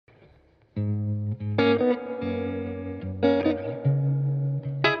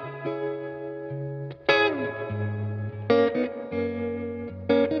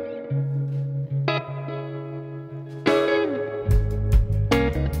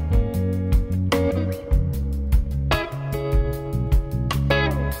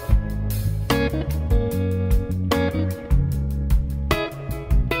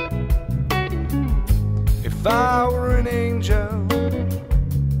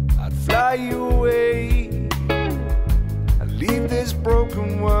fly you away and leave this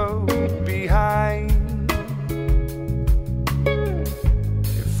broken world behind.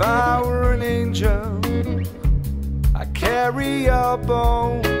 If I were an angel, I'd carry your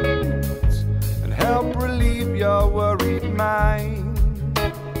bones and help relieve your worried mind.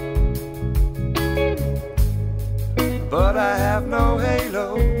 But I have no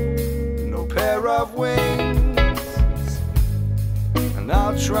halo, no pair of wings, and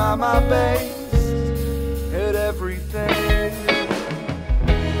I'll try my best at everything.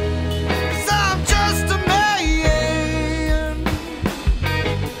 'Cause I'm just a man,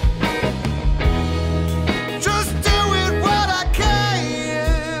 just doing what I can,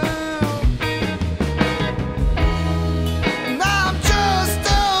 and I'm just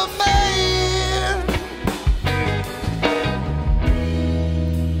a man,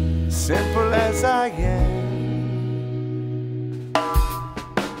 simple as I am.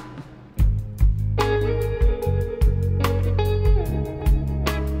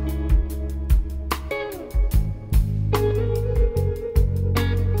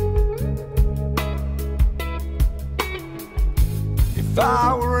 If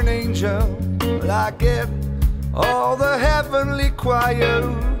I were an angel, well, I'd get all the heavenly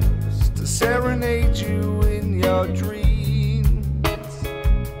choirs to serenade you in your dreams.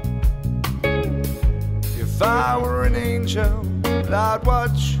 If I were an angel, well, I'd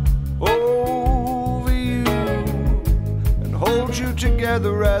watch over you and hold you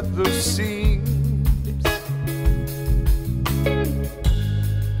together at the seams.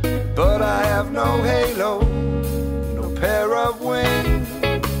 But I have no halo, pair of wings,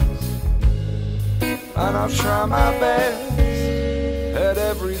 and I'll try my best at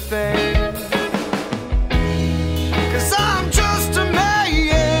everything. 'Cause I'm just a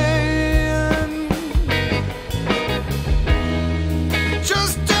man,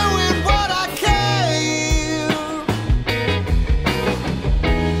 just doing what I can,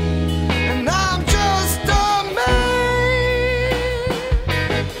 and I'm just a man.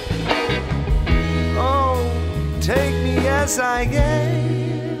 Oh, take me as I am,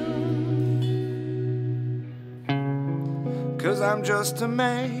 'cause I'm just a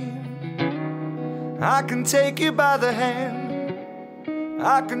man. I can take you by the hand,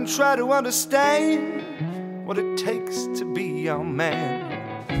 I can try to understand what it takes to be your man.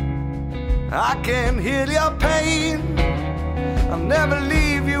 I can heal your pain, I'll never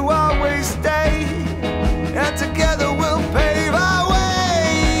leave you, always stay, and together we'll pave our way.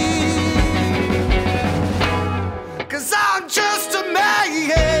 'Cause I'm just a man,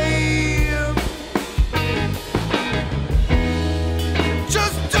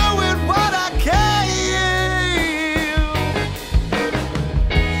 just doing what I can,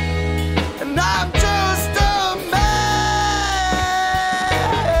 and I'm just a man.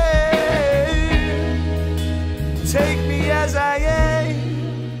 Take me as I am.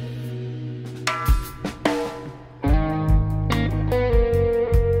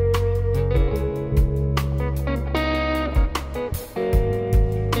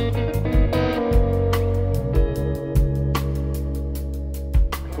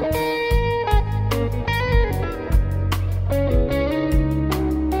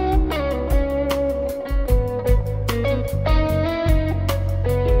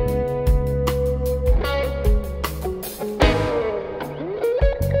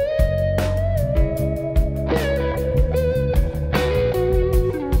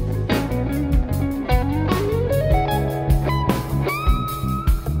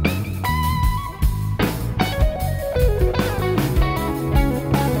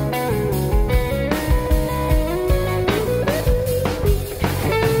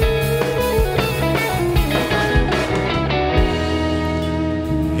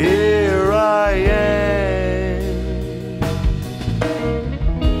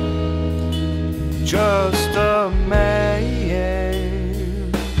 Just a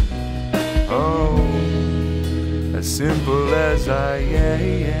man, oh, as simple as I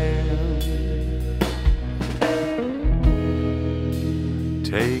am.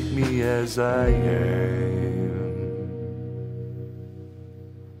 Take me as I am.